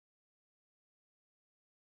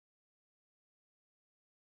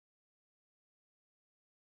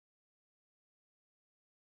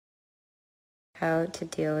How to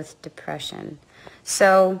deal with depression.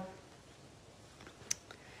 So,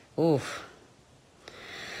 oof.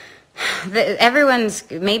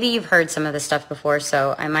 Maybe you've heard some of this stuff before,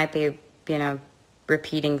 so I might be,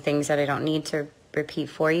 repeating things that I don't need to repeat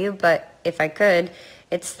for you, but if I could,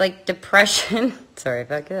 it's like depression. Sorry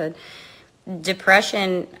if I could.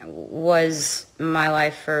 Depression was my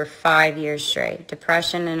life for 5 years straight.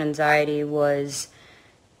 Depression and anxiety was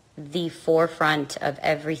the forefront of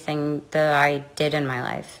everything that I did in my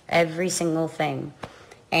life. Every single thing.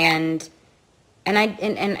 And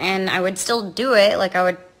I would still do it. Like, I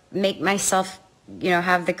would make myself,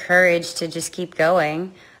 have the courage to just keep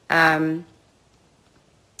going. And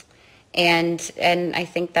I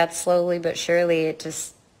think that slowly but surely it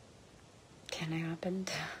just kind of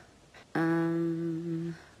happened.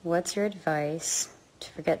 What's your advice to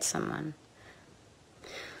forget someone?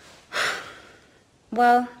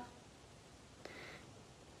 Well,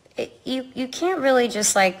 you can't really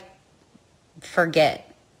just like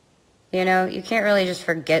forget, you can't really just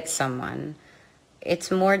forget someone.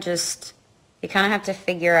 It's more just, you kind of have to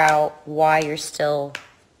figure out why you're still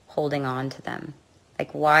holding on to them.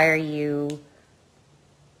 Like, why do you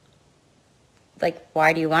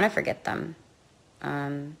want to forget them?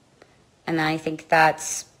 And then I think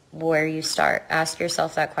that's where you start. Ask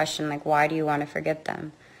yourself that question, like, why do you want to forget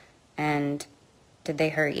them? And did they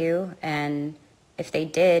hurt you? And if they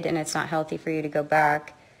did, and it's not healthy for you to go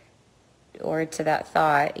back or to that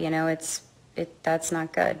thought, that's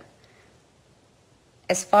not good.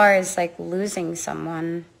 As far as like losing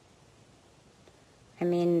someone, I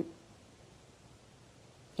mean,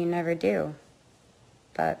 you never do.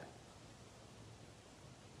 But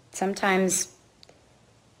sometimes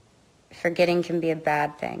forgetting can be a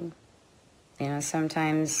bad thing.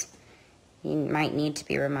 Sometimes you might need to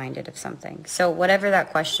be reminded of something. So whatever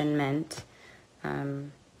that question meant,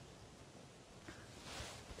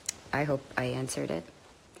 I hope I answered it.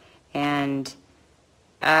 And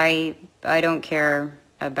I don't care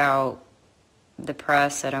about the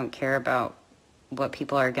press. I don't care about what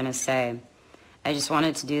people are going to say. I just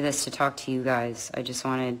wanted to do this to talk to you guys. I just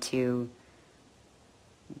wanted to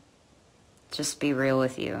just be real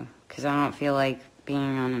with you, because I don't feel like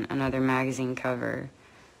being on another magazine cover.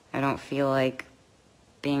 I don't feel like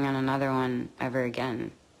being on another one ever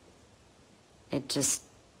again. It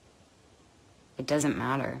doesn't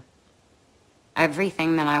matter.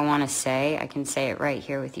 Everything that I want to say, I can say it right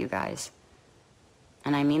here with you guys.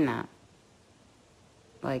 And I mean that.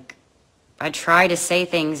 Like, I try to say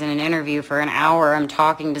things in an interview for an hour. I'm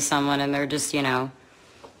talking to someone and they're just,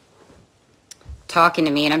 talking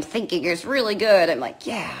to me, and I'm thinking it's really good. I'm like,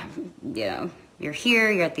 yeah, you're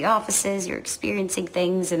here, you're at the offices, you're experiencing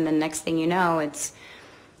things, and the next thing you know, it's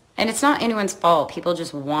not anyone's fault. People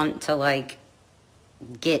just want to, like,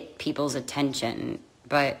 get people's attention,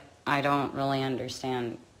 but I don't really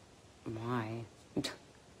understand why.